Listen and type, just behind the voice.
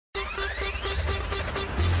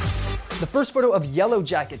The first photo of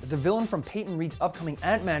Yellowjacket, the villain from Peyton Reed's upcoming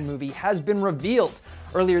Ant-Man movie, has been revealed.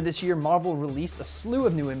 Earlier this year, Marvel released a slew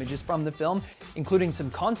of new images from the film, including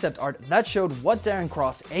some concept art that showed what Darren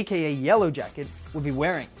Cross, aka Yellowjacket, would be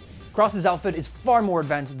wearing. Cross's outfit is far more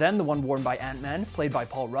advanced than the one worn by Ant-Man, played by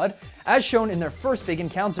Paul Rudd, as shown in their first big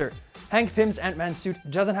encounter. Hank Pym's Ant-Man suit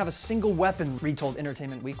doesn't have a single weapon, Reed told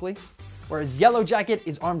Entertainment Weekly, whereas Yellowjacket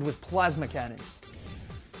is armed with plasma cannons.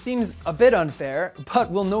 Seems a bit unfair, but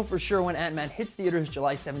we'll know for sure when Ant-Man hits theaters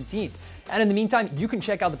July 17th. And in the meantime, you can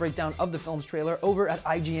check out the breakdown of the film's trailer over at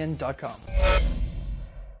IGN.com.